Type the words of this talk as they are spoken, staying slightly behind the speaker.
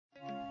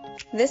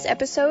This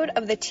episode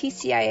of the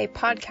TCIA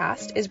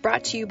podcast is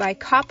brought to you by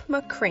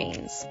Kopma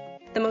Cranes,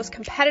 the most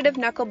competitive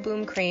knuckle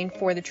boom crane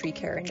for the tree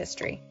care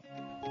industry.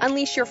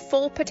 Unleash your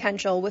full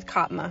potential with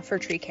Kopma for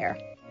tree care.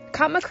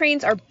 Kopma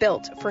cranes are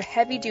built for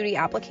heavy-duty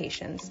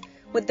applications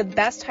with the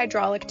best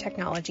hydraulic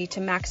technology to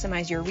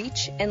maximize your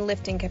reach and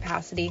lifting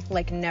capacity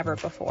like never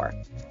before.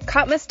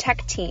 Kopma's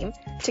tech team,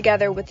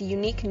 together with the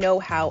unique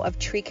know-how of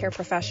tree care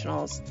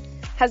professionals,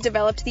 has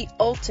developed the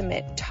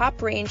ultimate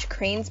top-range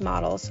cranes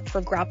models for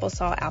grapple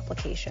saw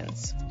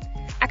applications.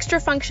 Extra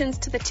functions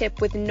to the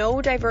tip with no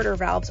diverter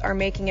valves are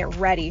making it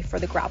ready for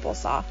the grapple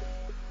saw.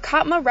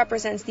 Kopma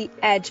represents the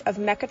edge of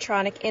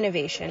mechatronic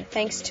innovation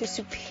thanks to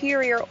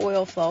superior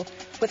oil flow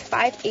with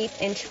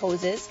 5/8-inch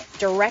hoses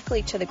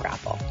directly to the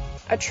grapple.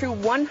 A true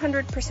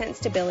 100%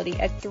 stability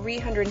at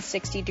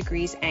 360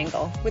 degrees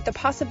angle with the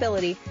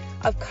possibility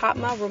of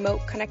Kopma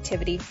Remote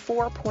Connectivity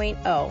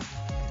 4.0,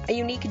 a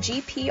unique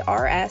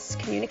GPRS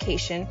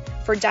communication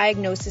for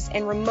diagnosis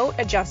and remote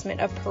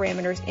adjustment of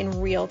parameters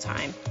in real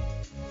time.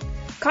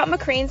 Kopma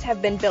cranes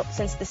have been built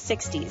since the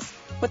 60s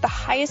with the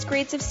highest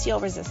grades of steel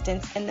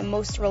resistance and the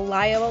most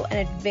reliable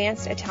and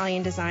advanced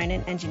Italian design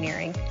and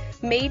engineering,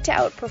 made to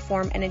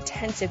outperform an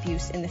intensive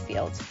use in the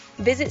field.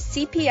 Visit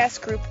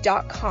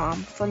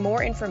cpsgroup.com for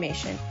more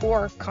information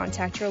or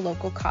contact your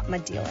local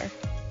Kopma dealer.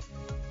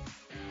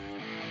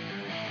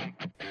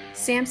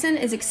 Samson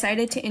is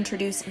excited to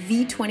introduce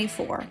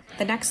V24,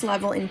 the next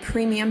level in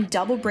premium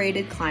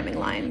double-braided climbing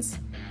lines.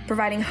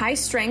 Providing high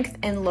strength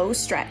and low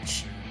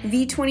stretch,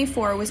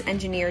 V24 was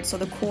engineered so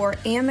the core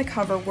and the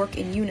cover work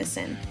in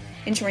unison,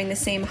 ensuring the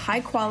same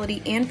high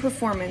quality and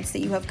performance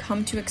that you have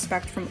come to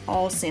expect from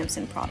all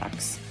Samson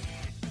products.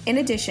 In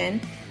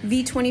addition,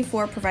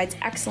 V24 provides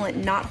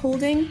excellent knot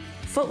holding,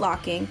 foot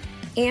locking,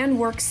 and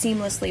works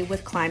seamlessly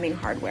with climbing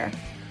hardware.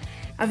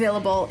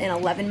 Available in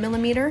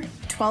 11mm,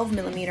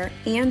 12mm,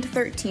 and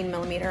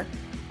 13mm,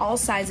 all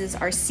sizes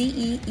are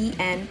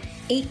CE/EN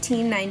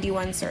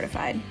 1891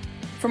 certified.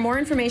 For more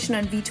information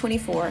on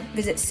V24,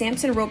 visit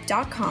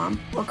samsonrope.com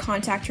or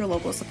contact your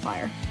local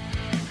supplier.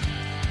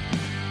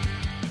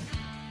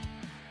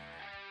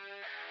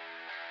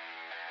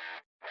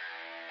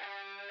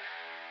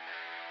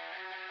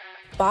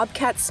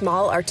 Bobcat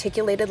small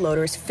articulated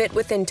loaders fit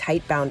within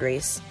tight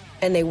boundaries,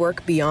 and they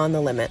work beyond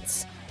the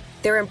limits.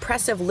 Their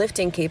impressive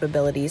lifting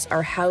capabilities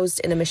are housed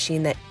in a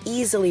machine that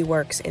easily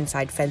works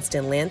inside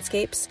fenced-in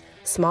landscapes,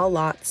 small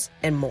lots,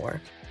 and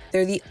more.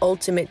 They're the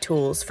ultimate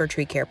tools for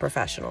tree care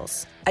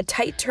professionals. A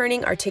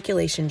tight-turning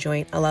articulation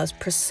joint allows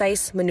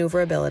precise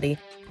maneuverability,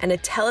 and a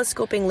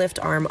telescoping lift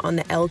arm on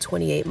the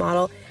L28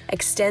 model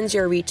extends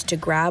your reach to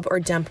grab or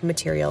dump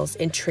materials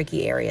in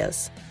tricky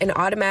areas. An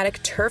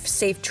automatic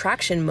turf-safe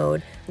traction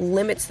mode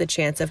limits the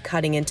chance of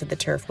cutting into the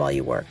turf while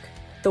you work.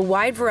 The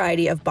wide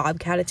variety of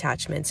Bobcat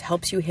attachments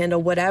helps you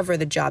handle whatever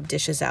the job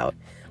dishes out,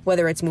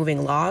 whether it's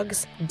moving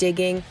logs,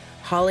 digging,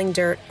 hauling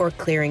dirt, or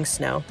clearing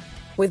snow.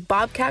 With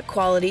Bobcat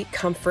quality,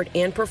 comfort,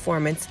 and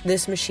performance,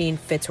 this machine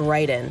fits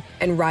right in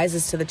and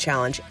rises to the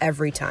challenge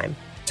every time.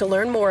 To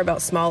learn more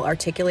about small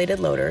articulated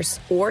loaders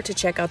or to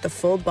check out the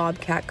full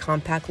Bobcat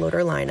compact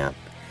loader lineup,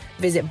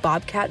 visit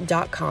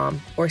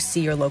bobcat.com or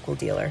see your local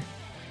dealer.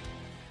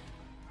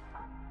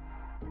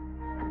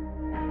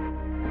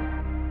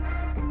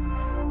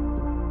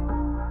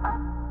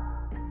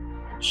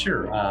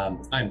 Sure.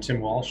 I'm Tim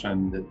Walsh.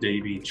 I'm the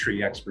Davey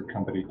Tree Expert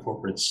Company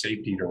Corporate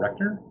Safety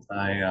Director.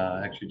 I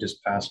actually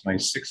just passed my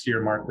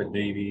 6-year mark with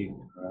Davey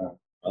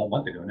a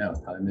month ago now.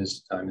 Time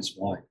is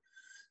flying.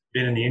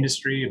 Been in the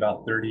industry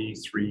about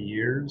 33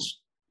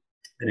 years.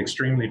 Been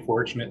extremely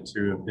fortunate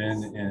to have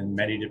been in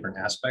many different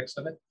aspects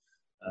of it.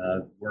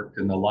 Worked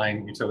in the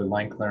utility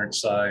line clearance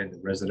side, the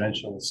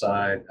residential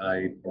side.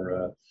 For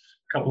a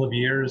couple of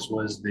years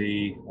was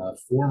the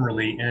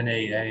formerly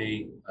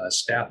NAA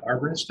staff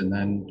arborist, and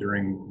then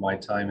during my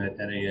time at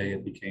NAA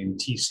it became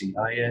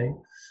TCIA.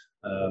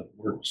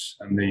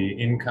 I'm the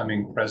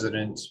incoming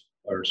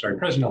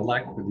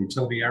president-elect with the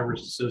Utility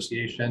Arborist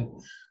Association.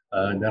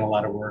 Done a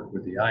lot of work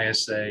with the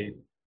ISA.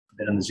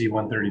 Been on the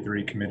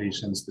Z133 committee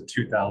since the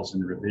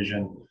 2000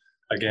 revision.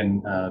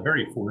 Again,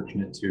 very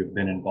fortunate to have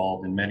been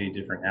involved in many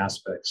different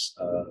aspects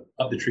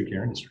of the tree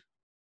care industry.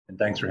 And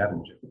thanks for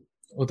having me, Jim.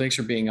 Well, thanks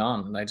for being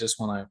on. And I just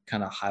want to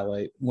kind of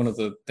highlight one of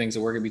the things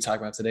that we're going to be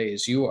talking about today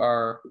is you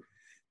are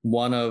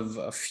one of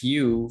a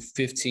few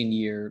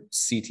 15-year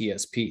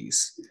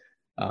CTSPs,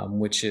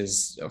 which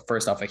is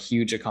first off a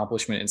huge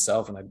accomplishment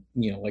itself. And I,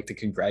 like to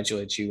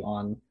congratulate you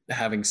on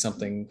having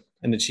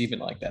an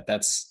achievement like that.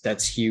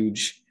 That's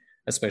huge,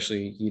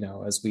 especially,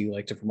 as we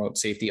like to promote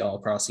safety all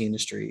across the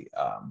industry.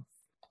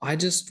 I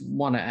just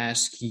want to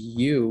ask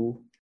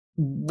you,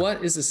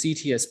 what is a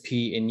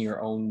CTSP in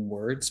your own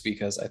words?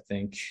 Because I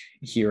think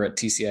here at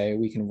TCIA,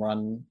 we can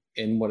run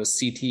in what a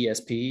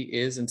CTSP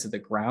is into the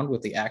ground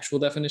with the actual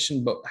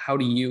definition, but how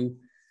do you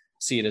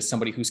see it as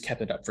somebody who's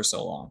kept it up for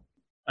so long?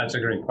 That's a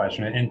great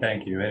question, and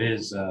thank you. It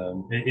is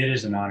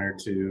an honor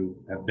to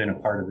have been a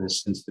part of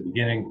this since the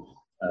beginning.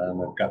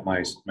 I've got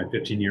my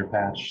 15-year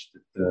patch.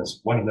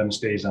 One of them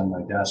stays on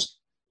my desk.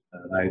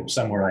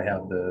 Somewhere I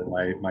have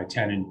my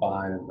 10 and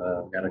 5,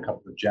 got a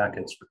couple of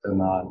jackets with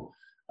them on.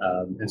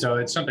 And so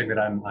it's something that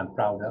I'm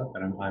proud of,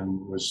 and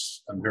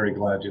I'm very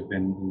glad to have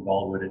been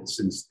involved with it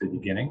since the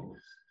beginning.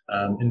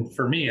 And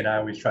for me, and I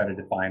always try to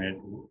define it,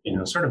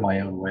 sort of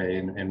my own way.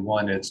 And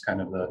one, it's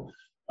kind of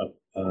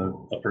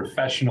a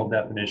professional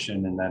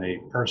definition and then a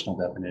personal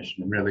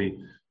definition. And really,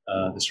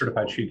 the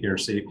Certified Tree Care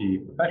Safety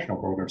Professional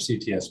Program,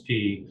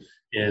 CTSP,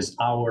 is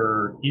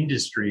our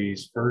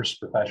industry's first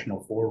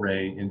professional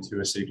foray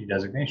into a safety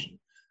designation.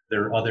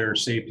 There are other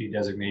safety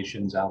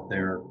designations out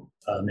there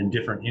in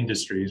different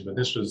industries, but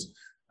this was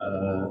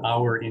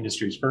our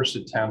industry's first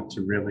attempt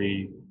to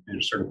really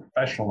sort of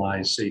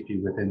professionalize safety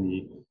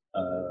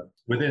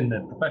within the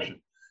profession.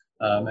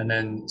 And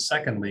then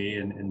secondly,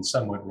 and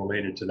somewhat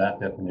related to that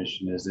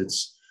definition, is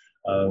it's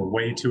a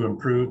way to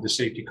improve the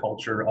safety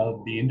culture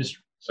of the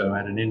industry. So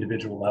at an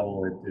individual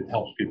level, it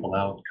helps people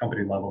out.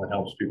 Company level, it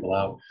helps people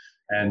out.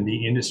 And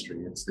the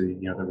industry, it's the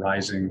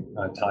rising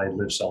tide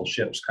lifts all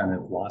ships kind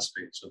of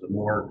philosophy. So the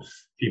more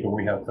people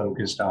we have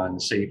focused on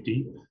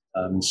safety,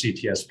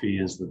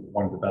 CTSP is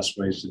one of the best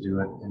ways to do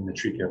it in the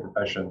tree care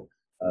profession,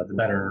 the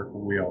better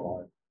we all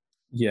are.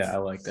 Yeah, I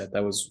like that.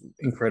 That was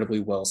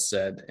incredibly well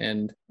said.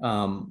 And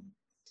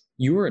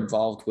you were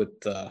involved with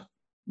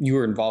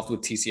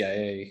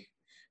TCIA,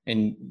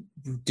 and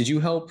did you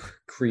help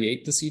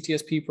create the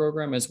CTSP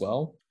program as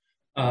well?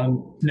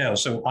 No.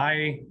 So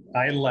I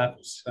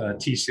left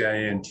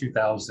TCIA in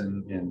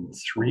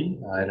 2003.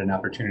 I had an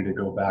opportunity to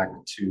go back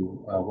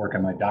to work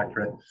on my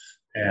doctorate,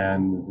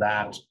 and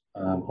that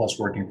plus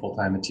working full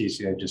time at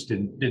TCIA just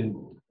didn't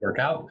work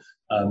out.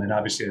 And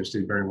obviously, I've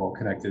stayed very well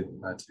connected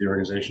to the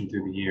organization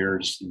through the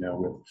years.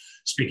 With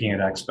speaking at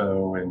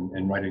Expo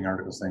and writing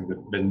articles, things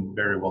have been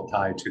very well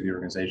tied to the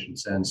organization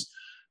since.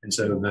 And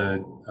so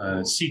the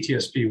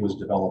CTSP was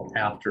developed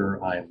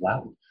after I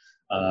left.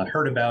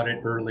 Heard about it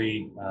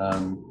early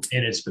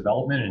in its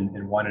development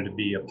and wanted to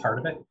be a part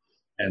of it.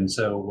 And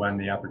so when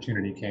the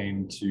opportunity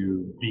came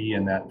to be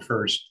in that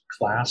first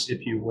class,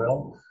 if you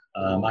will,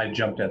 I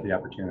jumped at the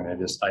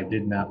opportunity. I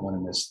did not want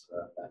to miss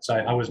that. So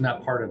I was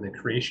not part of the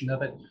creation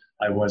of it.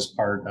 I was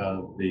part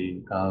of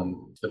the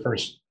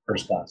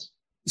first class.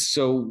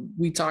 So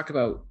we talk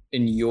about,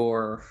 in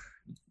your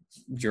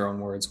own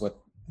words, what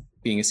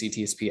being a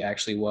CTSP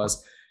actually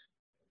was,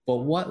 but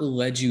what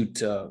led you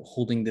to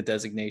holding the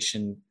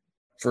designation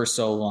for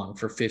so long,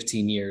 for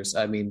 15 years?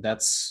 I mean,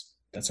 that's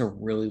a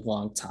really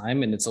long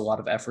time, and it's a lot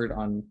of effort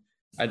on,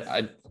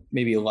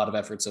 maybe a lot of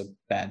effort's a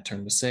bad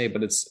term to say,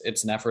 but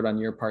it's an effort on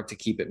your part to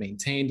keep it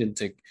maintained and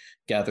to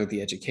gather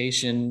the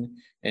education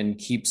and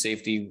keep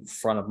safety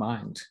front of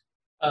mind.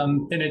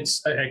 And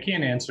I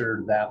can't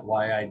answer that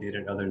why I did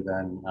it other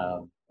than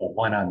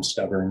one, I'm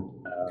stubborn.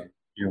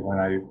 When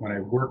I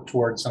work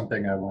towards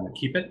something, I want to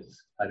keep it.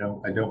 I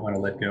don't want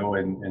to let go,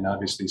 and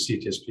obviously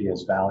CTSP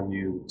has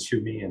value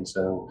to me, and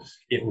so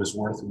it was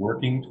worth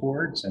working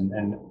towards.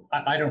 And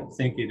I don't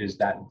think it is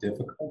that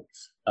difficult.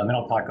 And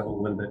I'll talk a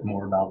little bit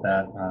more about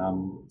that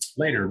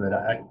later. But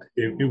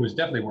it was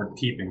definitely worth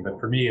keeping. But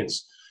for me,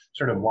 it's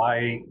sort of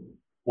why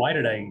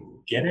did I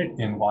get it,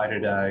 and what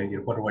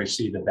do I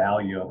see the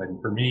value of it?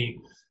 And for me,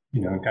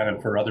 kind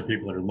of for other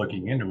people that are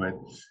looking into it,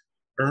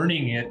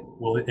 earning it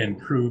will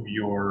improve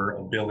your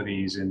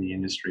abilities in the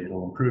industry.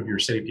 It'll improve your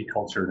safety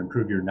culture and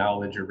improve your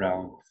knowledge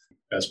around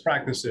best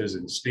practices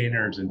and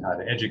standards and how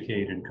to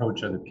educate and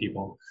coach other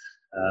people.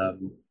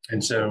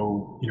 And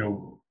so,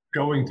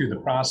 going through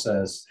the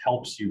process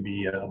helps you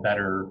be a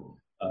better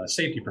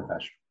safety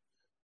professional.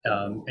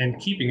 And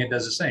keeping it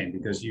does the same,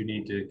 because you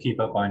need to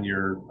keep up on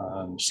your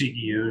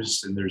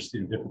CEUs, and there's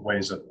different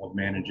ways of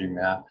managing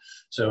that.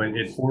 So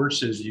it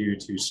forces you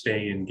to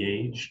stay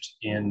engaged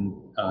in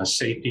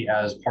safety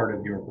as part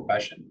of your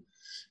profession.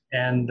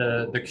 And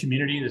the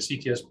community, the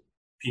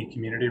CTSP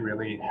community,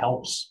 really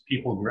helps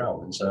people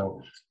grow. And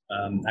so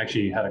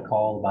actually had a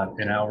call about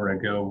an hour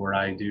ago where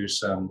I do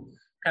some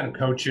kind of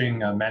coaching,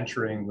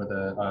 mentoring with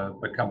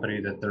a company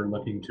that they're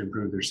looking to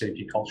improve their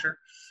safety culture.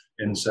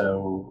 And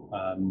so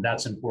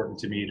that's important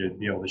to me, to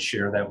be able to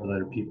share that with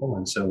other people.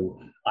 And so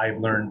I've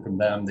learned from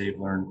them, they've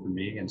learned from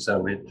me. And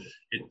so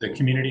the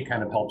community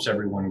kind of helps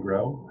everyone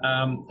grow.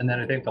 And then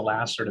I think the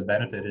last sort of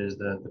benefit is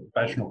the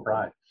professional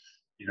pride.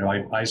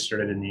 I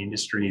started in the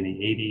industry in the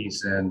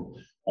 80s, and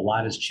a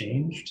lot has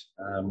changed.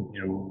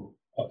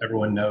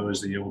 Everyone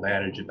knows the old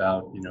adage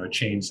about, a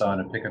chainsaw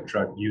and a pickup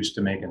truck used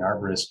to make an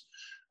arborist.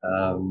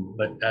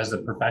 But as a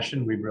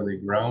profession, we've really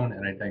grown.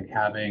 And I think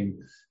having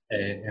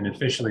an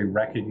officially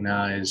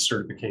recognized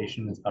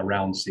certification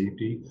around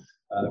safety,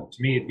 to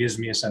me, it gives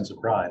me a sense of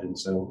pride. And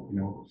so,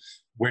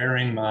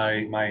 wearing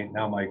my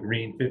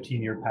green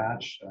 15-year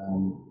patch,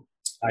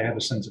 I have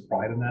a sense of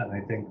pride in that. And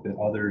I think that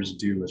others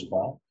do as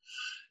well.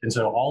 And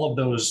so all of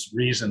those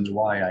reasons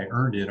why I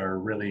earned it are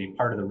really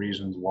part of the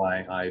reasons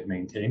why I've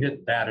maintained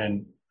it. That,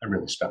 and I'm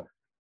really stuck.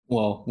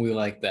 Well, we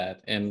like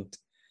that. And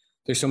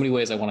there's so many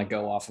ways I want to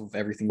go off of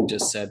everything you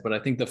just said, but I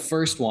think the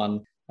first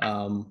one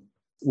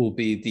will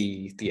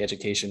be the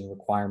education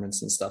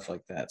requirements and stuff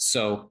like that.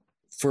 So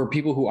For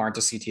people who aren't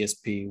a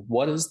CTSP,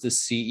 what is the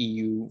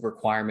CEU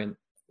requirement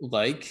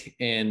like?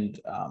 And,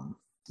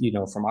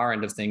 from our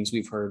end of things,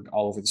 we've heard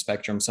all over the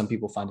spectrum. Some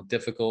people find it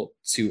difficult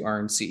to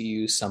earn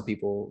CEUs. Some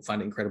people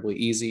find it incredibly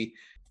easy.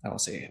 I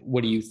won't say,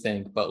 what do you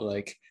think? But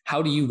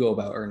how do you go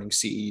about earning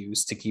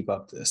CEUs to keep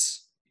up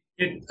this?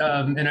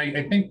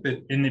 I think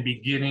that in the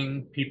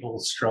beginning, people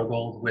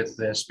struggled with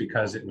this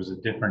because it was a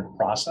different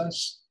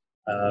process.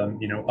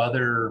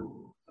 Other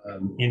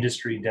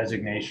industry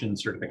designation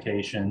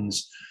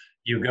certifications,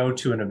 you go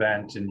to an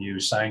event and you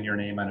sign your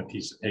name on a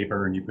piece of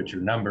paper and you put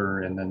your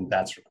number, and then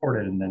that's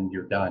recorded, and then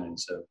you're done. And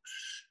so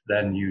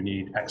then you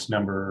need X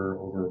number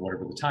over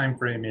whatever the time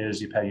frame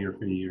is, you pay your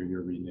fee or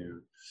you're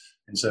renewed.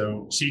 And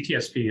so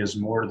CTSP is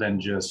more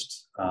than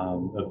just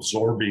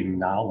absorbing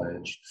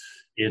knowledge.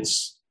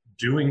 It's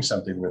doing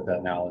something with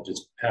that knowledge.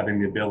 It's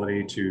having the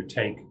ability to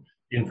take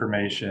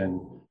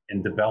information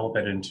and develop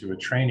it into a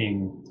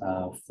training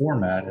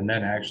format and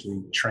then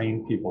actually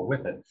train people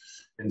with it.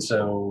 And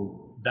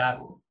so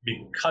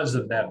because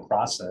of that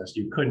process,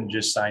 you couldn't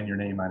just sign your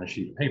name on a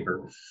sheet of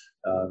paper.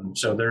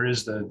 So there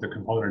is the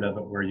component of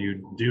it where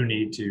you do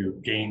need to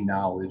gain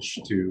knowledge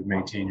to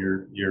maintain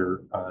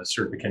your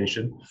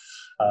certification,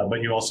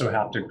 but you also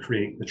have to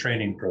create the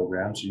training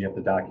program. So you have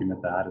to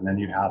document that, and then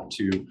you have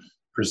to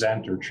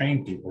present or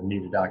train people and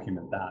need to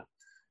document that.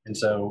 And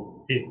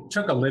so it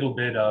took a little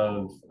bit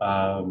of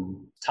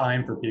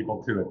time for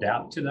people to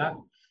adapt to that.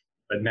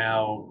 But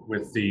now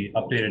with the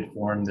updated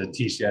form that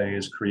TCIA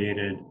has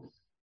created,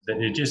 that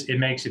it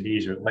makes it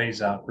easier. It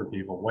lays out for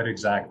people what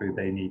exactly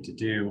they need to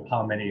do,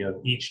 how many of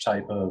each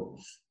type of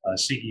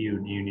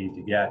CEU do you need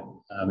to get,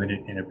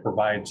 and it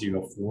provides you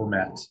a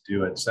format to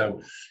do it.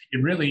 So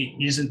it really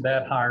isn't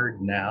that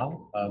hard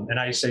now. And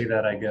I say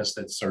that, I guess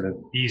that's sort of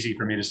easy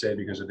for me to say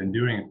because I've been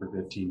doing it for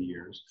 15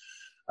 years.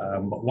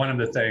 But one of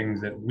the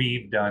things that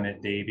we've done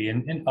at Davie,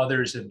 and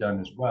others have done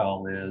as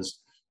well, is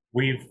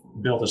we've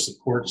built a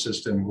support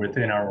system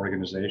within our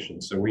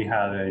organization. So we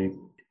have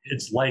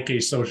it's like a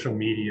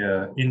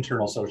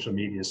internal social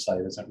media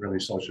site. It's not really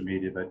social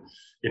media, but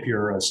if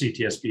you're a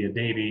CTSP at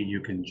Davie,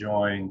 you can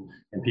join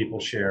and people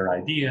share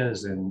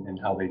ideas and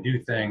how they do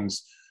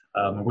things.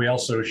 We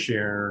also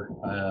share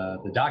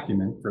the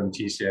document from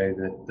TCIA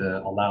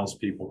that allows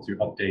people to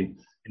update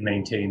and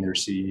maintain their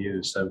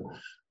CEUs. So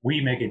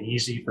we make it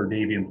easy for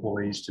Davie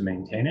employees to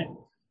maintain it.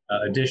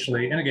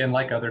 Additionally, and again,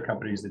 like other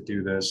companies that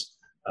do this,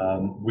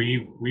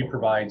 we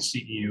provide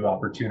CEU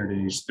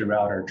opportunities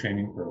throughout our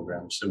training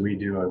program. So we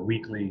do a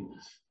weekly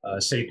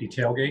safety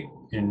tailgate,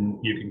 and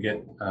you can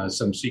get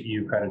some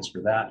CEU credits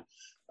for that,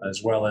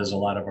 as well as a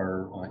lot of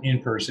our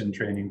in-person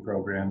training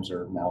programs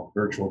or now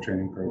virtual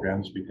training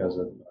programs because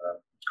of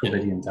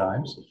COVIDian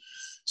times.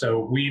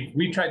 So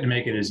we've tried to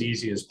make it as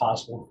easy as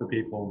possible for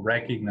people,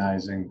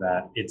 recognizing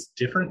that it's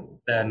different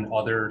than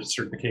other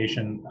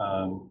certification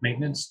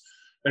maintenance.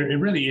 But it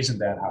really isn't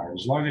that hard.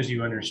 As long as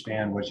you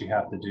understand what you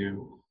have to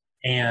do.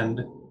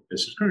 And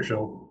this is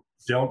crucial,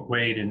 don't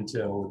wait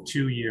until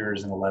 2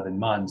 years and 11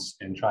 months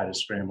and try to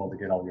scramble to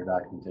get all your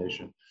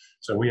documentation.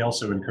 So we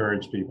also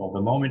encourage people,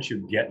 the moment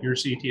you get your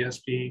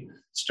CTSP,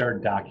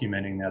 start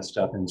documenting that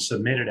stuff and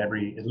submit it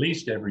at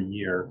least every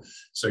year.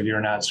 So you're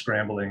not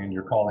scrambling and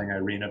you're calling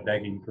Irina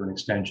begging for an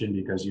extension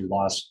because you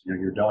lost,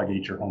 your dog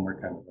ate your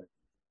homework kind of thing.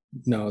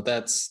 No,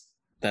 that's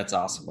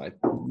awesome. I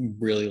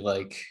really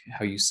like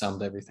how you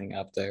summed everything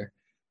up there,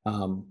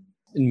 and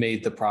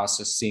made the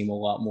process seem a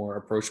lot more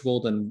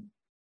approachable than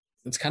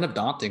it's kind of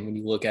daunting when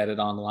you look at it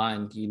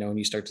online, and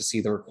you start to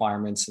see the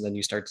requirements and then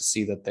you start to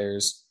see that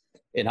there's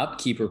an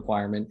upkeep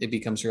requirement. It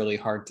becomes really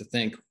hard to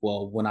think,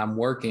 well, when I'm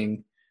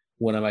working,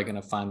 when am I going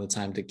to find the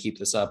time to keep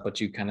this up?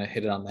 But you kind of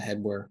hit it on the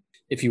head where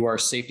if you are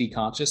safety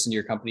conscious and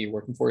your company you're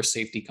working for is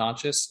safety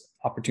conscious,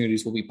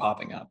 opportunities will be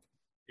popping up.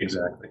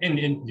 Exactly. And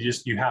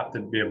you have to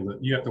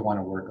want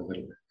to work a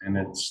little bit.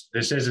 And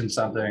this isn't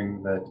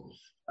something that,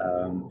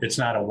 it's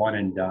not a one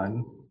and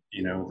done.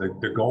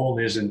 The goal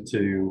isn't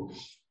to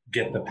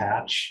get the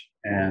patch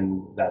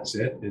and that's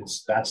it.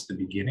 That's the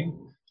beginning.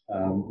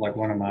 Like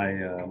one of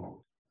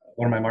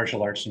my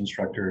martial arts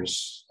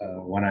instructors,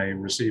 when I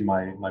received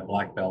my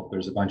black belt,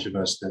 there's a bunch of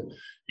us that,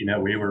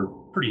 we were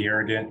pretty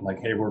arrogant, like,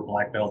 hey, we're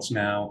black belts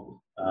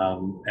now.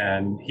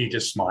 And he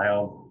just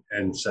smiled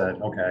and said,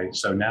 okay,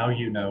 so now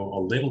you know a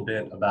little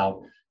bit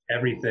about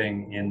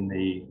everything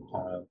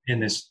in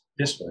this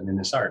discipline, in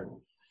this art.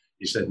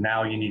 He said,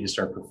 now you need to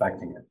start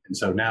perfecting it. And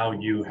so now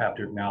you have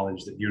to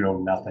acknowledge that you know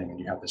nothing and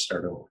you have to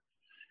start over.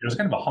 It was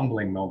kind of a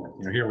humbling moment.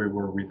 Here we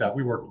were, we thought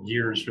we worked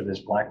years for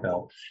this black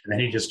belt, and then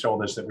he just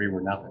told us that we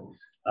were nothing.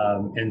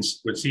 And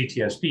with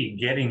CTSP,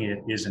 getting it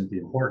isn't the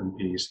important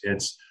piece.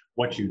 It's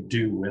what you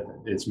do with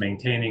it. It's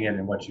maintaining it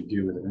and what you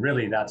do with it. And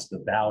really that's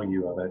the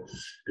value of it.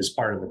 As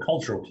part of the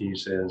cultural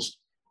piece is,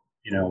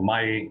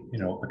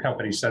 the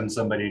company sends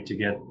somebody to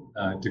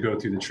go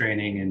through the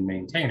training and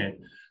maintain it.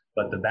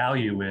 But the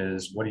value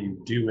is, what do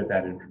you do with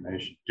that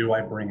information? Do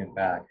I bring it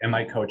back? Am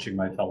I coaching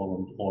my fellow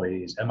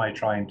employees? Am I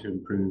trying to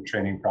improve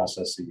training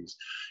processes?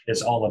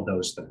 It's all of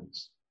those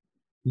things.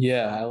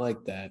 Yeah, I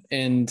like that.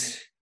 And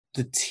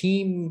the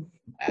team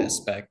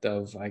aspect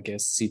of, I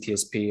guess,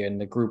 CTSP and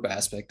the group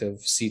aspect of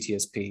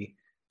CTSP.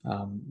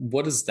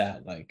 What is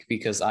that like?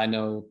 Because I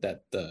know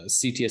that the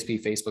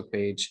CTSP Facebook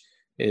page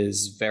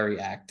is very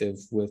active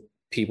with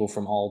people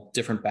from all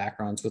different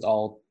backgrounds, with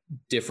all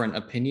different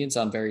opinions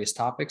on various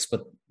topics,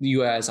 but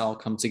you guys all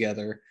come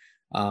together,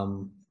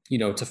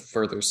 to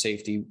further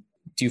safety.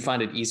 Do you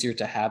find it easier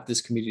to have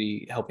this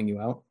community helping you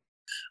out?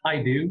 I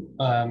do.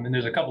 And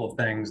there's a couple of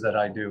things that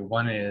I do.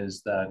 One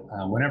is that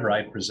whenever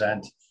I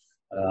present,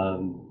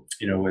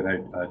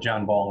 with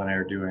John Ball and I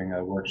are doing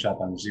a workshop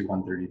on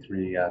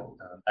Z133 at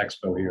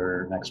Expo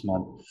here next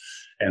month.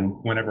 And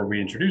whenever we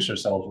introduce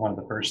ourselves, one of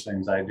the first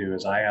things I do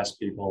is I ask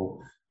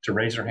people to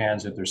raise their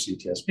hands if they're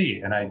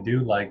CTSP. And I do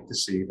like to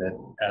see that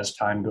as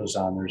time goes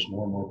on, there's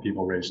more and more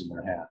people raising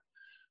their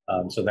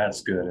hand. So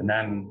that's good. And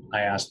then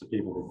I ask the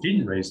people that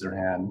didn't raise their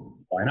hand,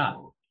 why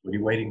not? What are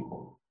you waiting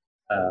for?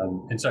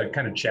 And so I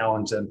kind of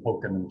challenge them,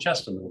 poke them in the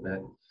chest a little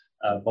bit.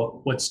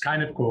 But what's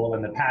kind of cool,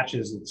 and the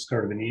patches, it's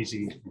sort of an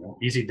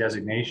easy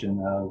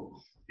designation of,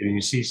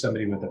 you see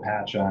somebody with a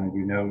patch on,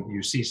 and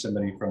you see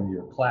somebody from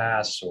your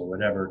class or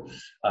whatever,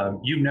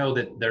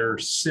 that they're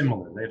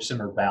similar. They have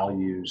similar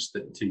values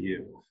to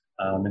you.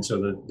 And so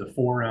the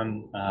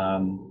forum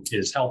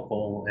is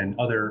helpful, and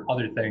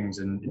other things,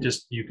 and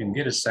you can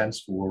get a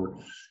sense for,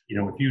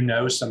 if you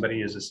know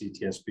somebody is a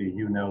CTSP,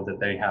 that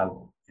they have,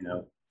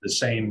 the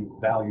same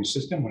value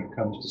system when it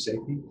comes to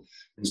safety.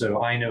 And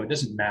so I know it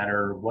doesn't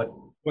matter what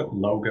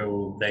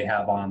logo they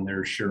have on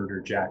their shirt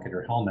or jacket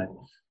or helmet.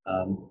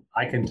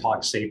 I can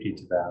talk safety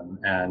to them,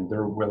 and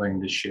they're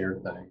willing to share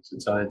things.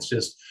 And so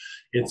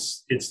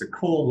it's a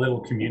cool little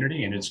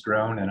community, and it's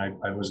grown. And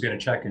I was going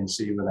to check and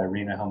see with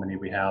Irina how many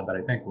we have, but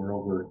I think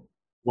we're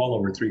well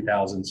over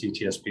 3,000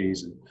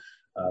 CTSPs. And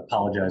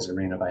apologize,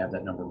 Irina, if I have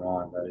that number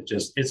wrong, but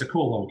it's a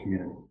cool little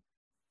community.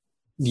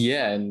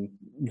 Yeah, and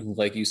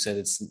like you said,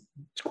 it's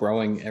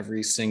growing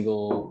every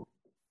single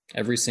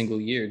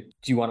year.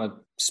 Do you want to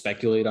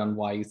speculate on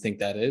why you think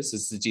that is?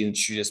 Is the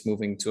industry just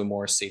moving to a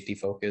more safety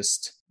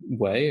focused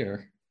way,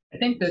 or? I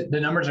think that the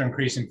numbers are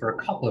increasing for a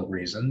couple of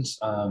reasons.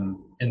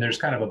 And there's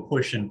kind of a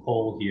push and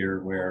pull here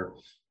where,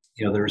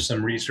 there was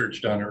some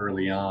research done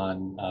early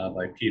on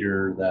by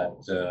Peter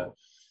that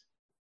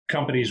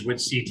companies with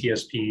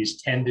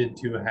CTSPs tended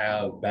to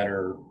have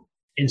better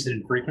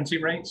incident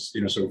frequency rates,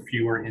 so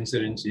fewer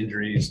incidents,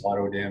 injuries,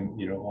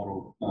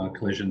 auto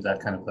collisions, that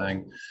kind of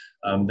thing,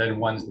 than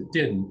ones that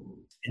didn't.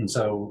 And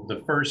so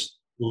the first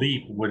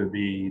leap would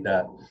be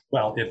that,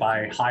 well, if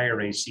I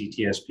hire a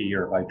CTSP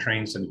or if I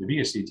train somebody to be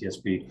a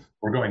CTSP,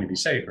 we're going to be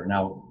safer.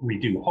 Now, we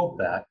do hope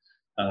that,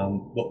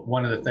 but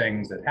one of the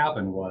things that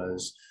happened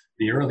was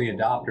the early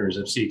adopters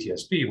of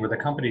CTSP were the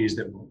companies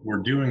that were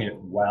doing it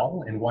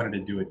well and wanted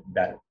to do it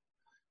better.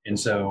 And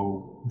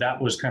so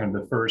that was kind of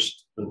the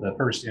first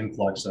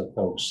influx of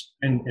folks,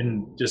 and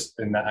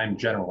I'm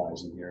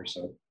generalizing here,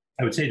 so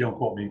I would say don't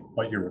quote me,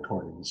 but you're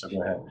recording, so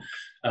go ahead.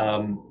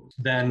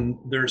 Then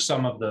there's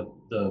some of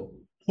the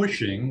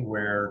pushing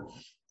where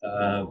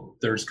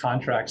there's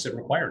contracts that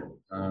require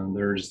it.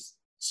 There's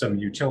some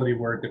utility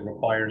work that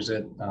requires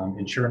it.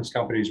 Insurance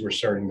companies were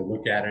starting to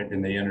look at it,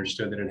 and they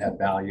understood that it had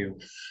value.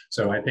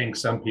 So I think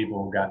some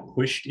people got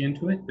pushed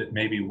into it that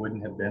maybe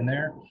wouldn't have been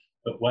there.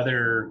 But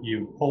whether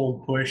you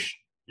pulled, push,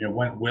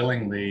 went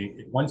willingly,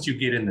 once you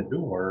get in the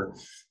door,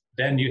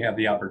 then you have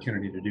the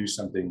opportunity to do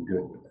something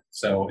good with it.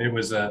 So it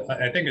was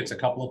I think it's a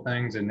couple of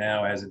things. And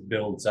now as it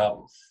builds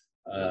up,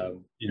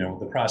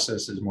 the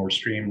process is more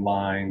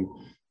streamlined.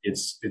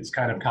 It's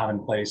kind of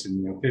commonplace.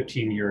 And,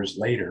 15 years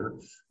later,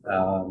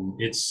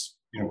 it's,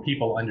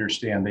 people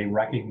understand, they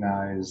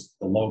recognize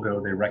the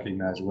logo, they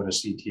recognize what a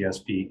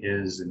CTSP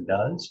is and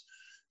does.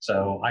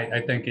 So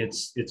I think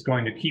it's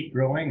going to keep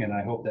growing, and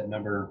I hope that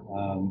number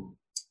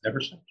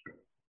never stops.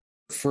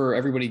 For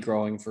everybody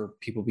growing, for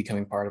people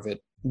becoming part of it,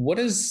 what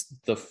is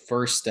the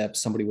first step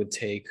somebody would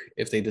take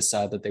if they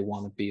decide that they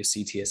want to be a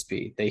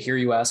CTSP? They hear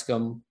you ask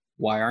them,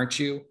 why aren't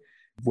you?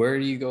 Where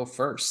do you go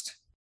first?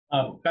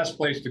 Best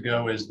place to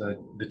go is the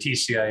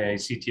TCIA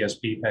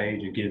CTSP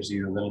page. It gives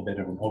you a little bit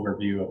of an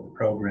overview of the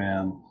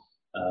program,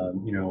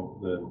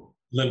 the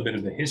little bit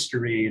of the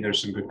history. There's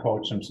some good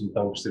quotes from some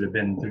folks that have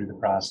been through the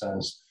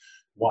process,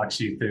 walks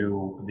you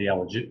through the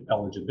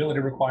eligibility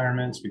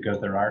requirements,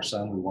 because there are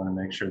some. We want to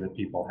make sure that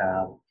people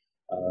have,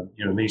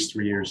 at least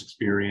 3 years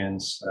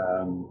experience.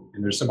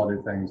 And there's some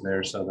other things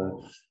there.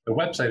 So the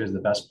website is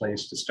the best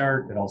place to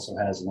start. It also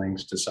has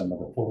links to some of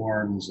the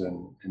forms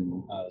and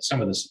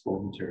some of the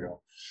support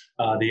material.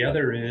 The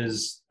other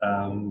is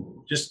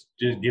just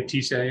give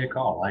TCIA a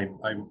call.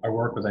 I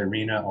work with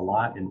Irina a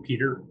lot and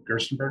Peter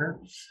Gerstenberger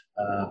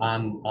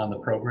on the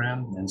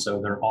program. And so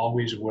they're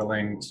always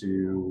willing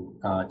to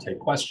take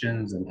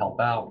questions and help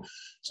out.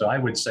 So I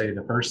would say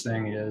the first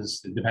thing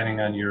is,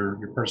 depending on your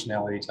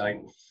personality type,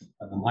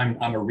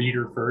 I'm a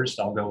reader first.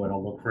 I'll go and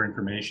I'll look for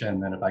information.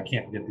 And then if I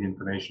can't get the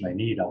information I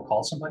need, I'll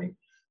call somebody.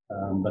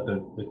 But the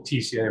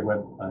TCIA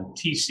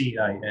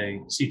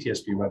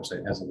CTSP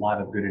website has a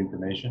lot of good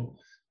information.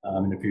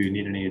 And if you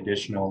need any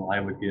additional, I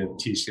would give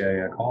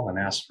TCIA a call and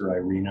ask for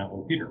Irina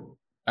or Peter.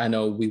 I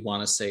know we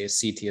want to say a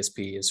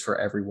CTSP is for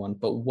everyone,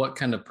 but what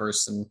kind of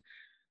person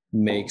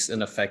makes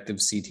an effective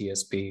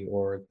CTSP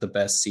or the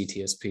best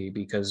CTSP?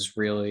 Because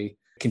really,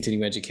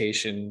 continuing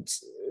education,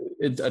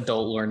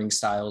 adult learning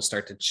styles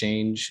start to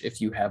change if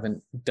you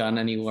haven't done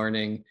any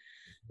learning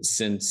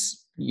since,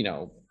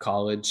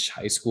 college,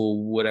 high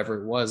school,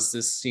 whatever it was.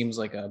 This seems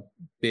like a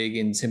big,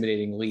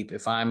 intimidating leap.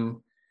 If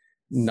I'm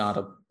not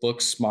a book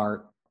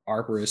smart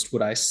arborist,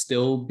 would I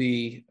still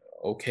be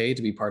okay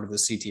to be part of the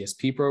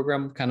CTSP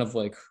program? Kind of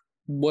like,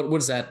 what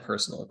does that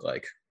person look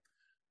like?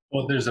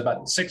 Well, there's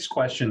about 6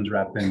 questions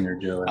wrapped in there,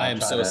 Joe. I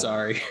am so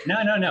sorry. No.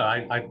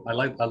 I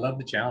love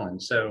the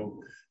challenge. So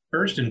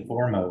first and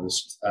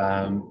foremost,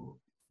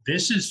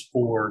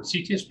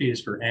 CTSP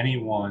is for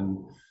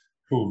anyone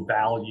who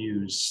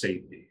values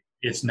safety.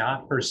 It's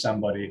not for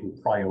somebody who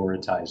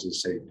prioritizes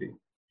safety.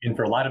 And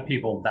for a lot of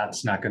people,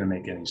 that's not going to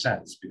make any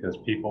sense, because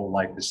people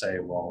like to say,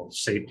 well,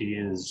 safety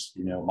is,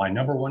 my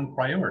number one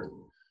priority.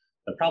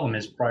 The problem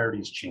is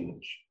priorities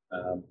change.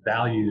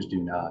 Values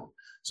do not.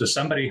 So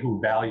somebody who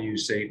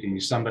values safety,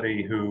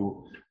 somebody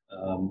who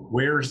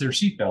wears their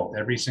seatbelt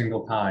every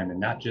single time and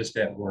not just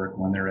at work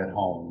when they're at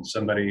home,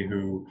 somebody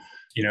who,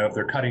 if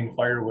they're cutting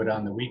firewood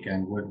on the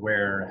weekend, would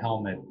wear a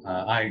helmet,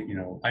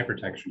 eye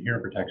protection,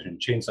 hearing protection,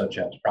 chainsaw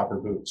chaps, proper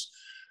boots.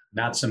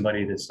 Not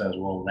somebody that says,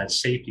 well, that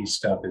safety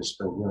stuff is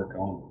for work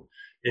only.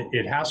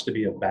 It has to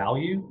be a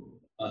value,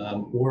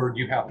 or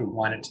you have to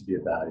want it to be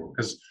a value.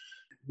 Because,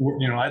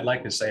 I'd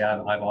like to say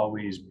I've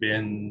always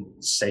been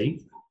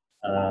safe.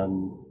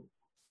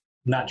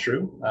 Not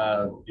true.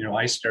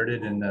 I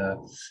started in the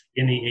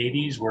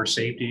 80s where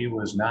safety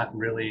was not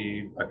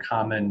really a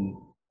common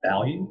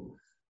value.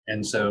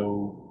 And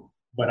so,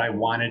 but I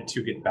wanted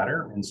to get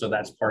better. And so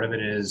that's part of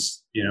it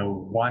is,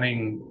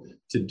 wanting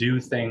to do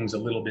things a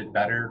little bit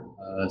better,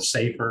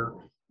 safer,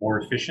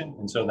 more efficient.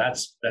 And so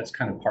that's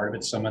kind of part of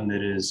it. Someone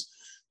that is,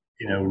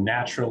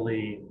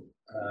 naturally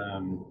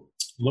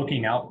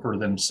looking out for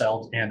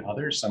themselves and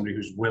others, somebody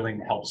who's willing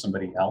to help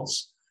somebody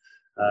else.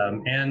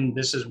 And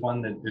this is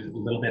one that is a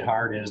little bit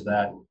hard, is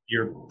that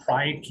your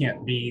pride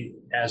can't be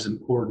as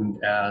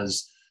important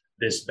as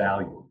this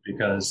value,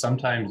 because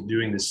sometimes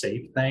doing the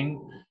safe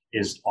thing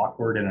is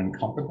awkward and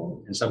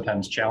uncomfortable, and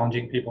sometimes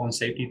challenging people in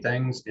safety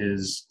things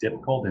is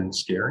difficult and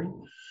scary.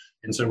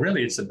 And so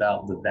really it's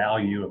about the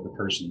value of the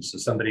person. So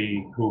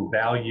somebody who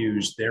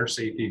values their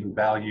safety, who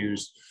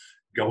values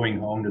going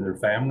home to their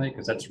family,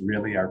 because that's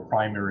really our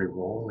primary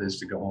role, is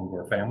to go home to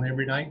our family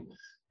every night.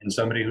 And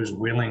somebody who's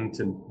willing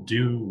to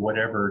do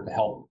whatever to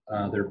help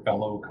their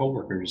fellow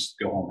coworkers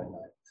go home at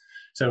night.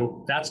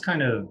 So that's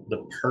kind of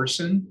the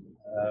person.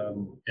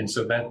 And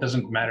so that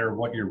doesn't matter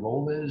what your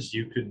role is.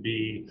 You could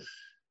be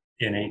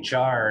in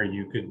HR,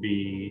 you could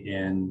be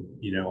in,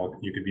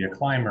 you could be a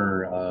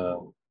climber, a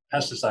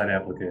pesticide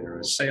applicator,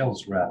 a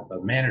sales rep, a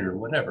manager,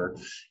 whatever.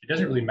 It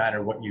doesn't really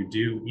matter what you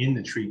do in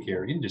the tree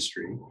care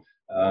industry,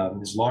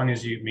 as long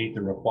as you meet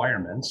the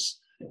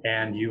requirements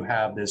and you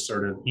have this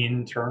sort of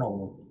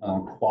internal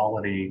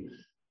quality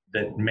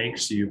that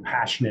makes you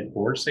passionate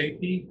for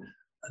safety.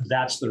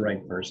 That's the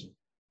right person.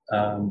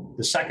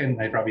 The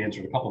second, I probably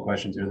answered a couple of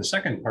questions here. The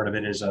second part of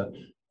it is a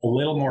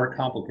little more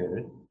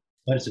complicated,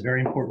 but it's a very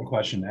important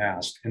question to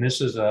ask. And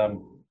this is a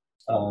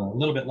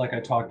little bit like I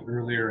talked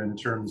earlier in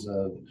terms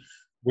of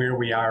where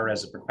we are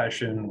as a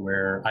profession,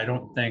 where I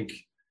don't think,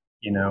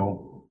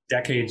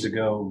 decades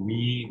ago,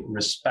 we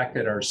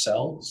respected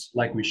ourselves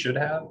like we should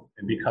have.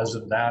 And because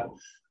of that,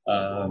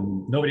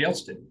 nobody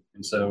else did.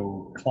 And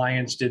so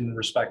clients didn't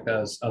respect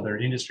us, other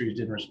industries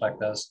didn't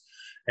respect us.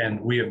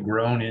 And we have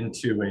grown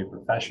into a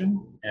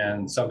profession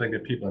and something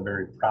that people are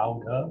very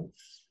proud of.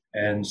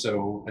 And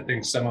so I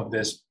think some of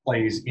this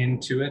plays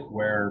into it,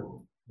 where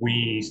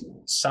we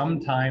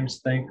sometimes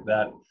think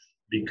that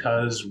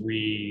because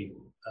we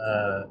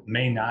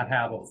may not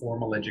have a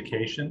formal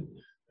education,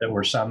 that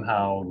we're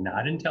somehow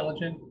not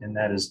intelligent, and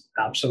that is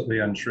absolutely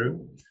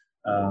untrue.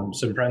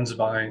 Some friends of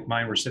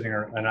mine were sitting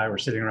around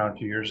a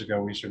few years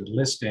ago. We started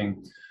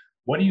listing,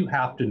 what do you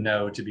have to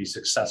know to be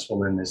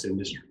successful in this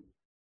industry?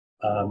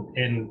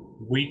 And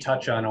we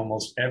touch on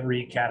almost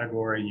every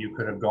category you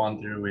could have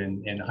gone through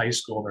in high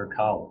school or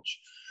college.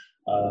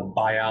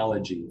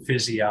 Biology,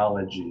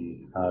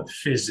 physiology,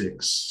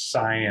 physics,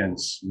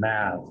 science,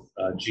 math,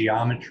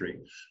 geometry,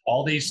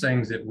 all these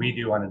things that we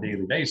do on a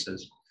daily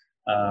basis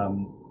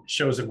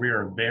shows that we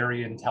are a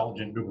very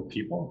intelligent group of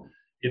people.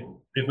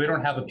 If we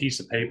don't have a piece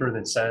of paper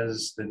that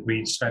says that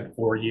we spent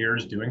 4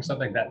 years doing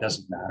something, that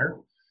doesn't matter.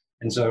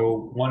 And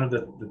so one of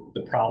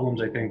the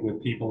problems I think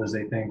with people is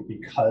they think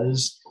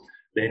because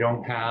they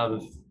don't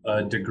have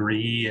a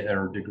degree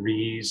or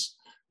degrees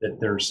that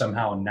they're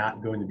somehow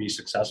not going to be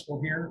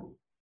successful here.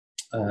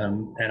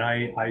 And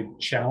I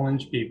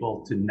challenge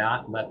people to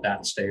not let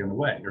that stay in the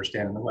way or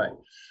stand in the way.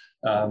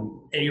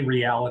 A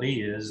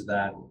reality is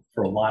that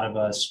for a lot of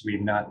us,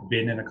 we've not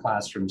been in a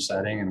classroom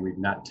setting and we've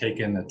not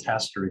taken a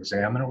test or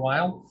exam in a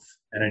while.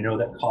 And I know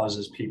that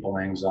causes people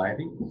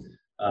anxiety.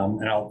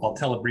 And I'll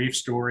tell a brief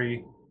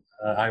story.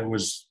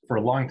 For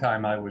a long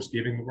time, I was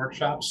giving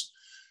workshops.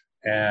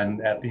 And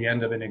at the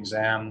end of an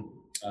exam,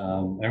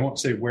 I won't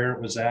say where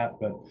it was at,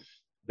 but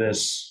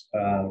this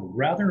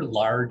rather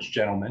large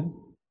gentleman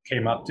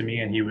came up to me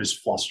and he was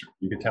flustered.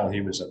 You could tell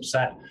he was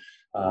upset.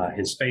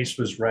 His face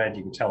was red.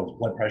 You could tell his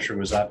blood pressure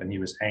was up and he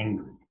was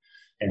angry.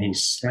 And he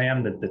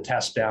slammed the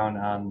test down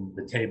on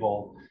the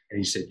table and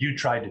he said, "You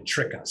tried to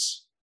trick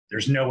us.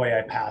 There's no way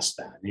I passed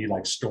that." And he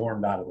like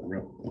stormed out of the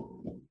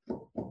room.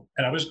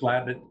 And I was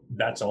glad that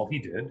that's all he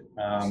did.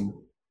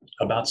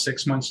 About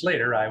 6 months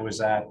later, I was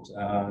at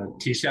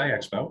TCI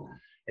Expo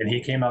and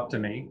he came up to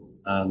me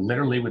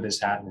literally with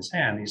his hat in his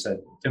hand. He said,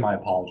 "Tim, I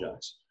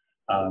apologize.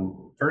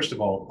 First of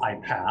all, I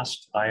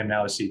passed. I am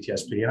now a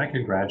CTSP," and I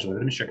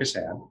congratulated him and shook his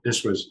hand.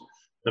 This was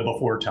the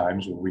before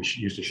times when we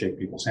used to shake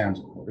people's hands,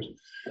 of course.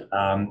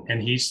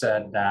 And he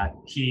said that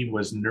he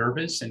was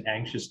nervous and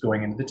anxious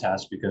going into the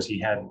test because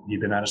he'd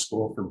been out of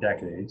school for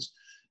decades,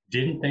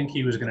 didn't think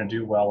he was going to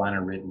do well on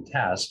a written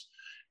test,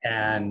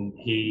 and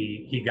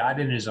he got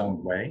in his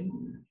own way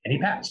and he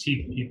passed.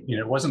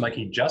 It wasn't like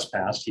he just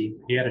passed. He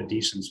had a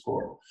decent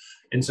score.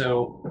 And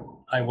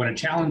so I want to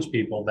challenge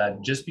people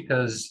that just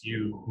because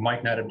you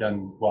might not have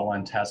done well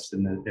on tests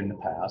in the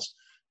past,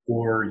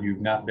 or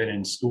you've not been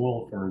in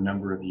school for a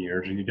number of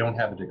years, or you don't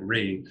have a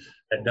degree,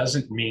 that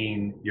doesn't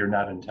mean you're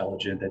not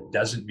intelligent. That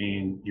doesn't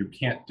mean you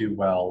can't do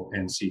well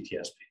in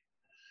CTSP.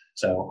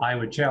 So I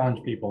would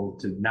challenge people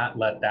to not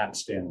let that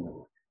stand in the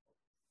way.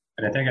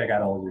 And I think I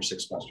got all of your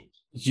 6 questions.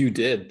 You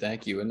did.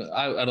 Thank you. And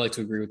I'd like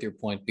to agree with your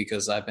point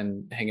because I've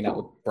been hanging out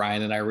with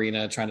Brian and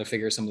Irina trying to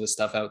figure some of this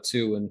stuff out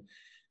too. And,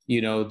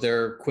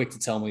 they're quick to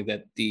tell me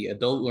that the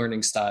adult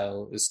learning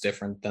style is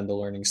different than the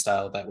learning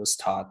style that was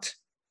taught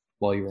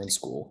while you were in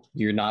school.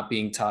 You're not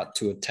being taught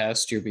to a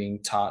test. You're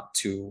being taught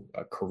to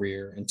a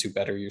career and to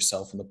better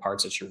yourself in the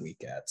parts that you're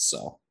weak at.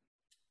 So,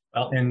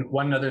 well, and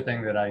one other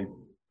thing that a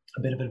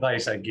bit of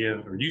advice I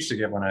give or used to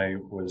give when I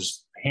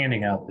was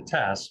handing out the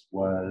test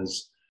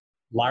was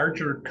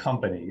larger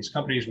companies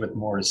with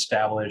more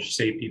established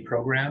safety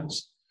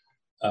programs,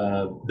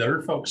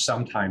 their folks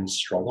sometimes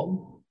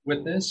struggle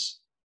with this.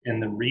 And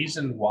the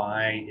reason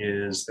why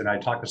is, and I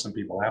talked to some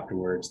people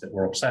afterwards that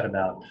were upset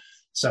about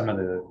some of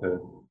the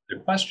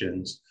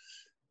questions,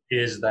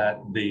 is that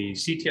the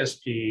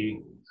CTSP,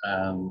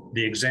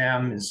 the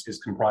exam is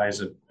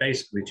comprised of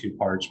basically 2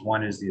 parts.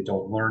 One is the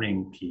adult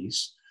learning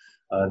piece.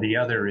 The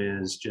other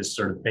is just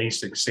sort of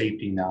basic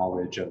safety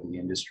knowledge of the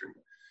industry.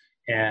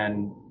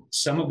 And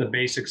some of the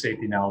basic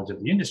safety knowledge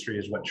of the industry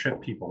is what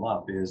tripped people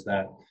up, is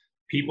that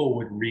people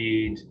would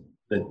read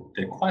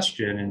the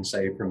question and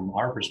say, from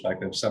our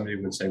perspective, somebody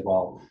would say,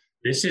 "Well,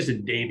 this is a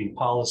Davie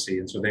policy."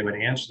 And so they would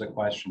answer the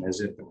question as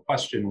if the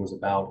question was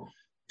about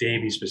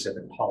Davie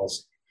specific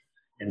policy.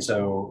 And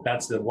so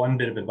that's the one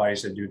bit of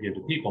advice I do give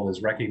to people,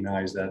 is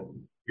recognize that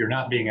you're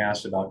not being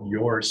asked about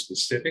your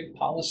specific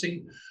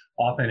policy.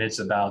 Often it's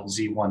about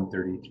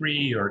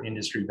Z133 or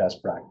industry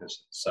best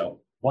practices.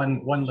 So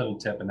one little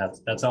tip, and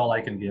that's all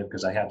I can give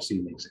because I have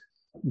seen the exam.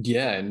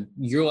 Yeah, and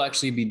you'll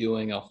actually be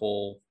doing a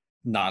whole,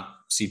 not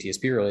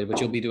CTSP related, but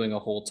you'll be doing a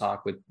whole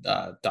talk with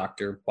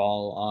Dr.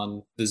 Ball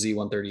on the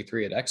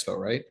Z133 at Expo,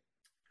 right?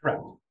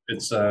 Correct.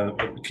 It's a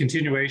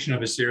continuation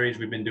of a series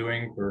we've been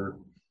doing for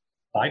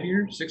 5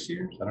 years, 6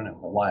 years, I don't know,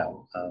 a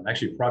while.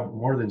 Actually, probably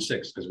more than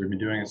 6, because we've been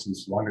doing it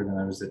since longer than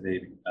I was at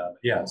Davie.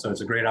 So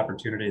it's a great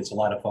opportunity. It's a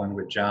lot of fun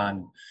with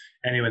John.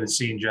 Anyone that's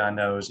seen John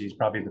knows he's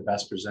probably the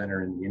best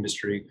presenter in the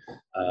industry.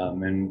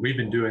 And we've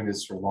been doing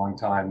this for a long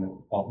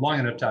time, long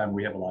enough time,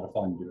 we have a lot of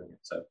fun doing it.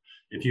 So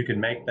if you can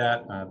make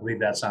that, I believe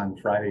that's on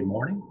Friday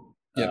morning.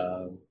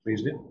 Yep.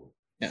 Please do.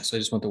 Yeah, so I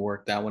just want to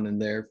work that one in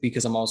there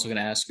because I'm also going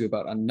to ask you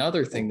about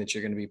another thing that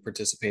you're going to be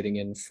participating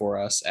in for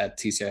us at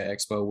TCI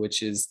Expo,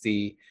 which is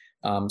the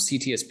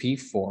CTSP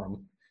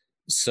forum.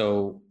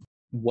 So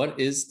what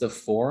is the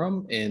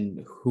forum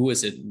and who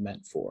is it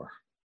meant for?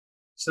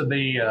 So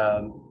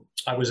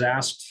I was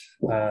asked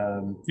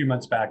a few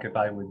months back if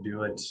I would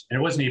do it. And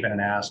it wasn't even an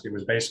ask. It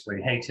was basically,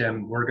 "Hey,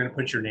 Tim, we're going to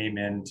put your name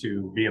in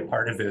to be a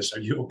part of this. Are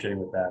you okay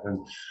with that?"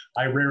 And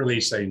I rarely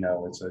say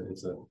no.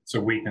 It's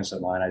a weakness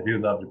of mine. I do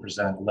love to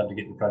present. I love to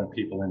get in front of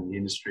people in the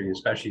industry,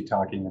 especially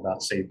talking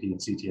about safety and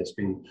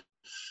CTSP.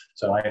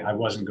 So I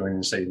wasn't going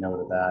to say no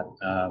to that.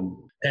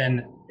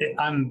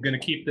 I'm going to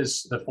keep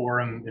the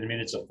forum. I mean,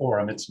 it's a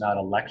forum. It's not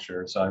a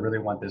lecture. So I really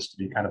want this to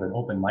be kind of an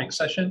open mic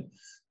session.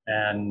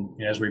 And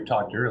as we've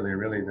talked earlier,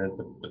 really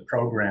the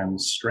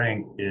program's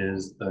strength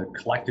is the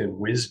collective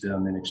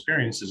wisdom and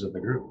experiences of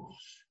the group.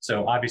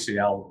 So obviously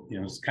I'll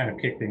kind of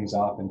kick things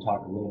off and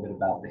talk a little bit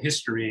about the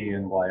history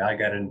and why I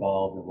got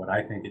involved and what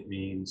I think it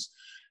means.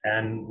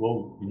 And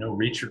we'll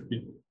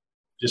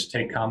just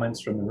take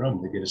comments from the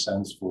room to get a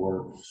sense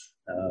for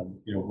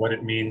what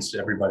it means to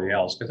everybody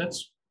else. Because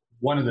that's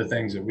one of the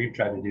things that we've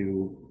tried to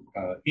do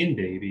in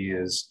Davie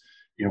is,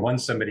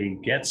 once somebody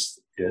gets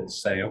it,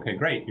 say, "Okay,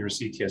 great, you're a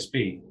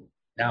CTSP.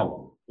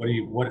 Now what are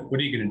you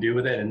going to do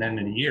with it?" And then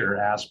in a year,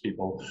 ask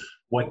people,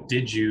 "What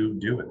did you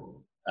do with it?"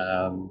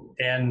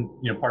 And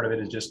part of it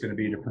is just going to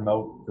be to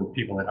promote for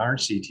people that aren't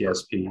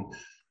CTSP.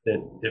 that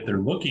if they're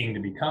looking to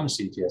become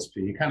CTSP,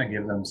 you kind of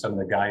give them some of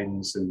the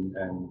guidance and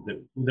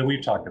that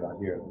we've talked about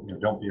here.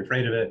 Don't be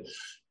afraid of it.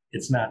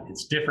 It's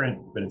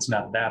different, but it's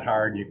not that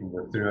hard. You can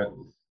work through it.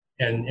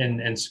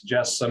 And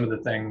suggest some of the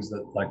things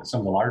that like some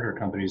of the larger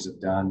companies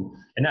have done,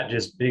 and not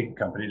just big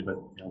companies, but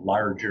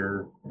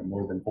larger,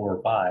 more than 4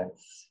 or 5.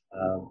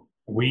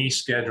 We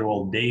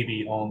schedule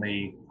Davie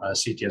only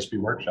CTSP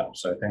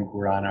workshops. So I think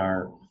we're on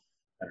our,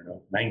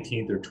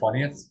 19th or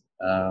 20th.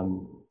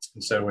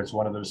 And so it's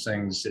one of those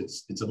things.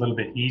 It's a little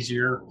bit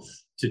easier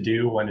to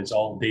do when it's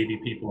all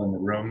Davie people in the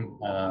room.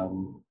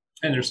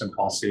 And there's some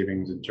cost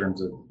savings in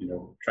terms of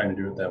trying to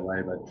do it that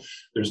way. But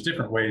there's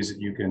different ways that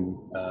you can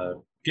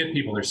get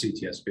people their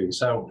CTSP.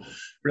 So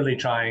really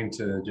trying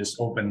to just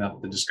open up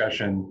the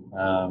discussion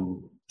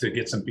to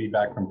get some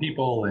feedback from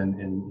people and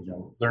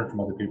learn from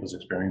other people's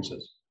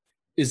experiences.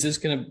 Is this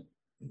going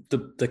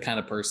to the kind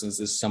of person, is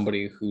this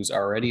somebody who's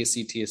already a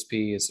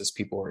CTSP? Is this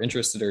people who are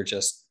interested, or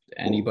just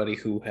anybody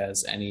who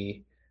has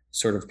any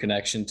sort of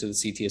connection to the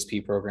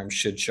CTSP program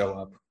should show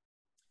up?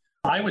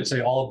 I would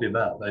say all of the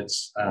above.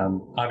 It's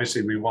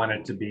obviously we want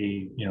it to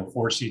be,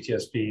 for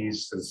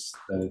CTSPs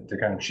to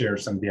kind of share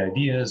some of the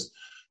ideas,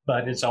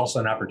 but it's also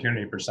an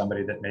opportunity for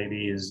somebody that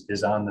maybe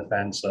is on the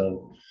fence of,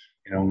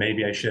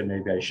 maybe I should,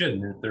 maybe I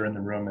shouldn't. If they're in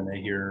the room and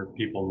they hear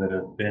people that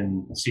have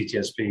been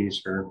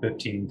CTSPs for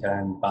 15,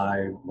 10,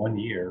 5, 1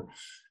 year,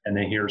 and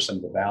they hear some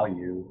of the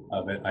value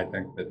of it, I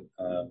think that,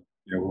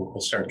 we'll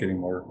start getting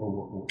more,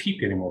 we'll keep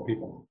getting more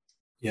people.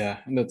 Yeah,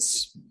 and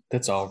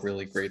that's all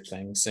really great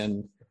things.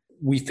 And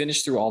we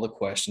finished through all the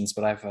questions,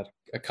 but I've had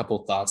a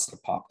couple of thoughts that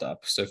have popped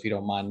up. So if you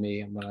don't mind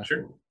me, I'm going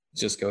to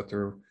just go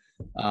through.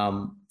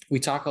 We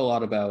talk a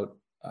lot about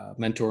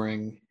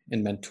mentoring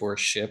and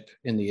mentorship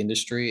in the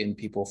industry, and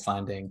people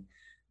finding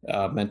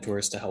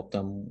mentors to help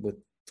them with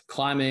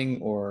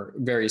climbing or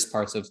various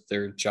parts of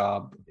their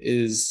job.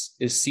 Is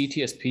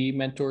CTSP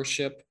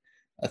mentorship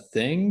a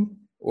thing,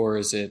 or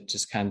is it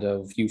just kind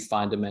of you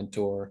find a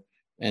mentor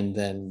and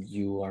then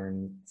you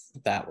learn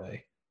that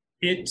way?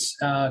 It's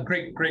a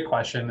great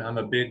question. I'm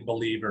a big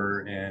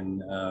believer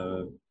in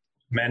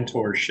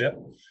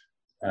mentorship.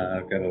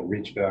 I've got to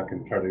reach back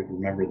and try to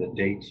remember the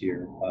date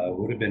here. It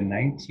would have been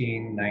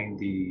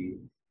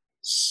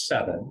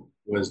 1997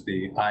 was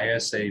the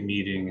ISA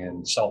meeting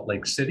in Salt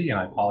Lake City. And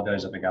I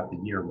apologize if I got the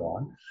year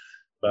wrong.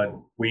 But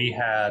we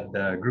had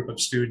a group of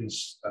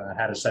students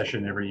had a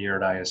session every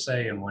year at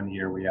ISA. And one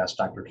year we asked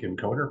Dr. Kim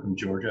Coder from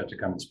Georgia to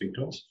come and speak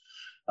to us.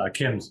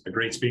 Kim's a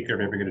great speaker. If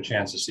you ever get a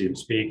chance to see him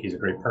speak, he's a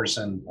great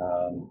person.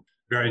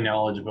 Very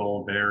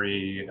knowledgeable,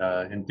 very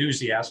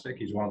enthusiastic.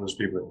 He's one of those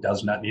people that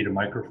does not need a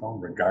microphone,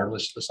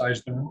 regardless of the size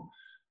of the room.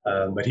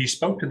 But he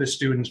spoke to the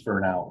students for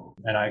an hour.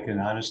 And I can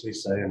honestly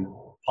say, and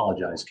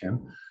apologize,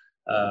 Kim,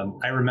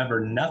 I remember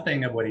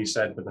nothing of what he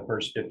said for the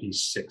first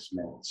 56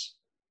 minutes.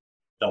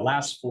 The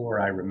last 4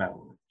 I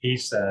remember. He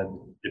said,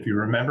 if you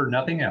remember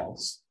nothing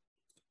else,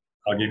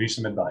 I'll give you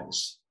some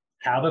advice.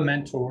 Have a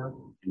mentor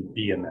and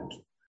be a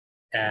mentor.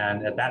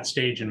 And at that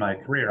stage in my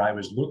career, I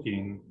was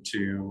looking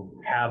to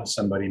have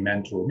somebody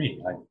mentor me.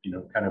 I,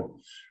 kind of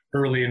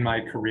early in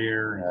my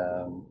career,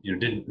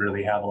 didn't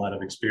really have a lot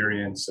of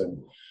experience,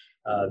 and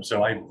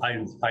so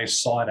I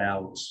sought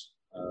out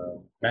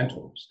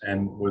mentors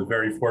and was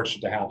very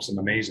fortunate to have some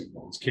amazing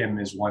ones. Kim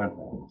is one of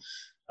them.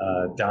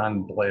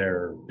 Don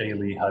Blair,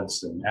 Bailey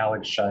Hudson,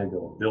 Alex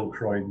Scheigel, Bill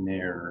Croydon,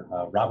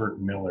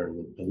 Robert Miller,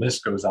 the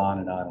list goes on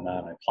and on and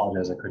on. I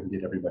apologize I couldn't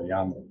get everybody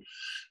on there.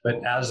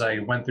 But as I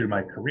went through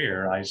my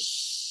career, I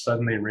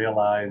suddenly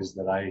realized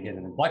that I hit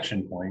an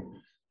inflection point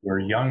where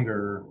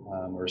younger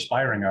or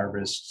aspiring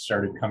artists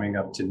started coming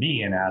up to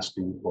me and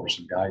asking for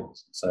some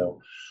guidance.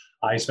 So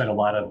I spent a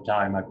lot of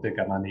time, I think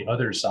I'm on the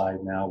other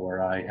side now,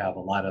 where I have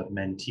a lot of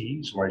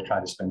mentees where I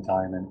try to spend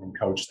time and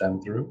coach them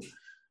through.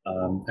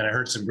 And I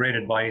heard some great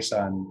advice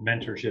on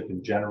mentorship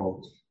in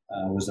general.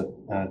 There was a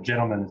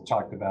gentleman that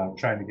talked about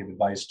trying to give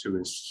advice to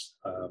his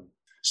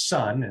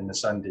son, and the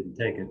son didn't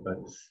take it, but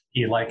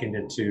he likened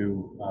it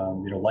to,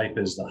 life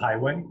is the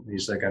highway.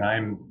 He's like, and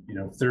I'm,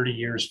 30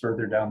 years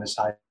further down this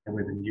highway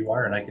than you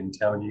are, and I can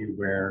tell you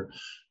where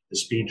the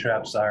speed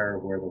traps are,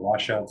 where the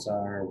washouts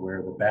are,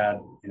 where the bad,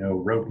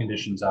 road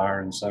conditions are.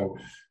 And so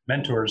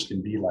mentors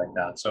can be like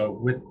that.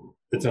 So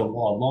it's a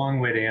long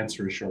way to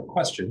answer a short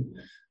question,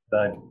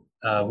 but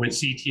with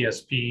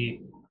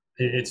CTSP,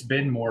 it's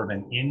been more of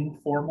an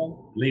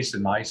informal, at least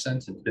in my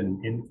sense, it's been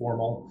an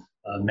informal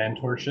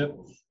mentorship.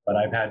 But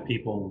I've had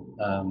people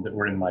that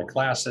were in my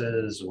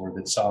classes or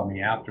that saw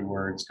me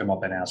afterwards come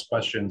up and ask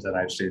questions that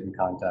I've stayed in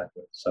contact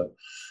with. So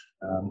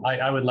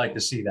I would like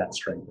to see that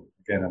strengthen.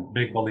 Again, I'm a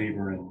big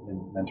believer in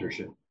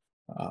mentorship.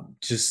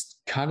 Just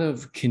kind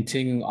of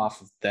continuing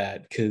off of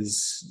that,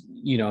 because,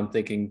 I'm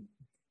thinking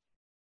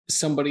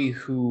somebody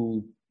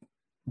who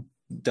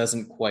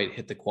doesn't quite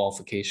hit the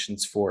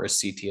qualifications for a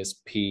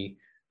CTSP,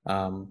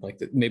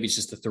 maybe it's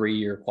just a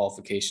 3-year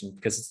qualification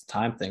because it's a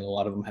time thing. A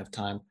lot of them have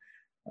time.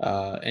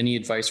 Any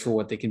advice for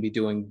what they can be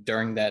doing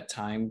during that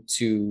time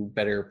to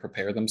better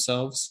prepare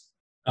themselves?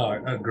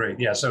 Great.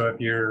 Yeah. So if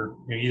you're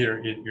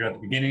at the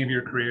beginning of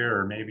your career,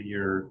 or maybe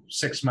you're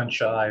 6 months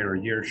shy or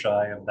a year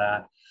shy of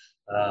that,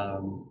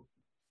 um,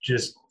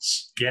 just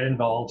get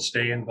involved,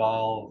 stay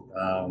involved,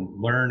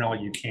 learn all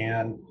you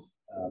can.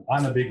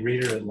 I'm a big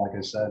reader, and like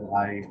I said,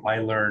 I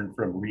learn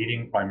from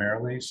reading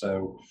primarily.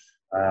 So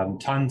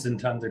tons and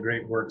tons of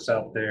great works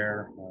out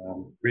there.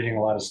 Reading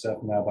a lot of stuff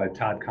now by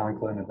Todd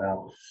Conklin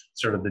about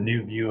sort of the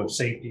new view of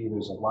safety.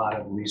 There's a lot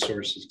of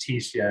resources.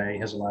 TCIA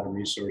has a lot of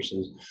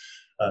resources.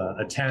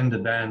 Attend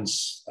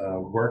events,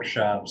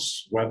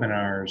 workshops,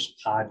 webinars,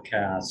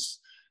 podcasts.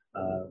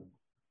 Uh,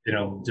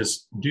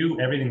 just do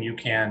everything you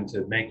can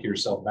to make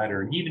yourself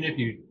better. And even if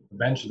you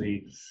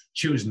eventually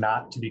choose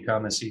not to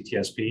become a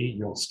CTSP,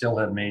 you'll still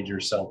have made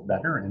yourself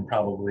better, and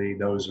probably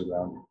those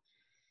around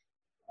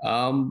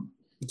you.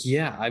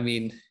 Yeah, I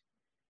mean,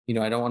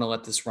 I don't want to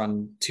let this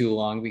run too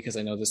long because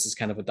I know this is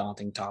kind of a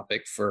daunting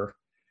topic for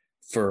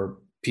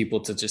people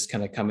to just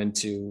kind of come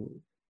into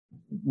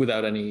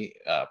without any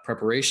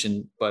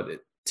preparation. But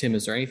Tim,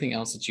 is there anything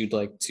else that you'd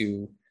like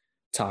to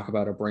talk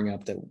about or bring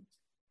up that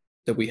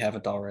we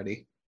haven't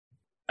already?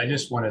 I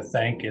just want to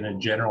thank, in a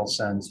general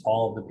sense,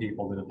 all of the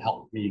people that have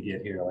helped me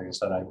get here. Like I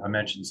said, I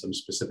mentioned some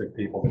specific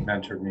people that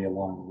mentored me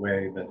along the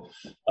way, but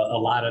a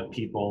lot of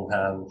people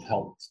have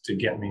helped to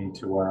get me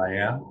to where I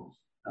am.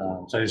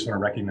 So I just want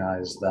to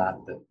recognize that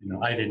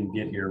I didn't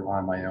get here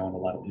on my own. A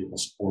lot of people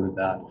supported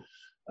that.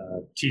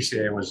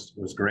 TCA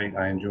was great.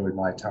 I enjoyed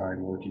my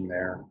time working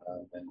there,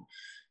 and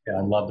yeah,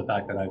 I love the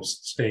fact that I've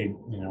stayed,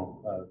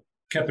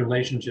 kept the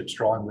relationship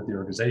strong with the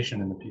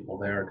organization and the people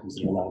there, because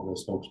there are a lot of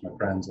those folks, my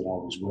friends, that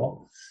always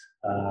will.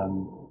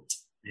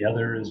 The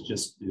other is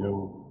just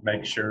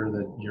make sure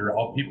that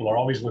people are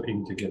always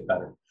looking to get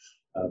better.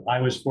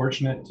 I was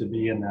fortunate to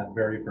be in that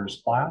very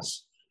first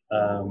class,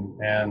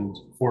 and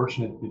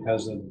fortunate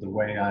because of the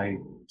way I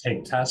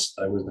take tests.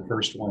 I was the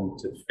first one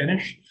to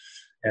finish,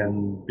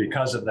 and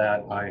because of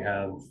that, I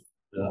have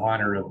the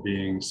honor of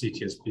being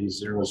CTSP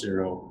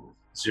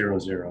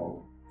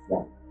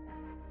 00001.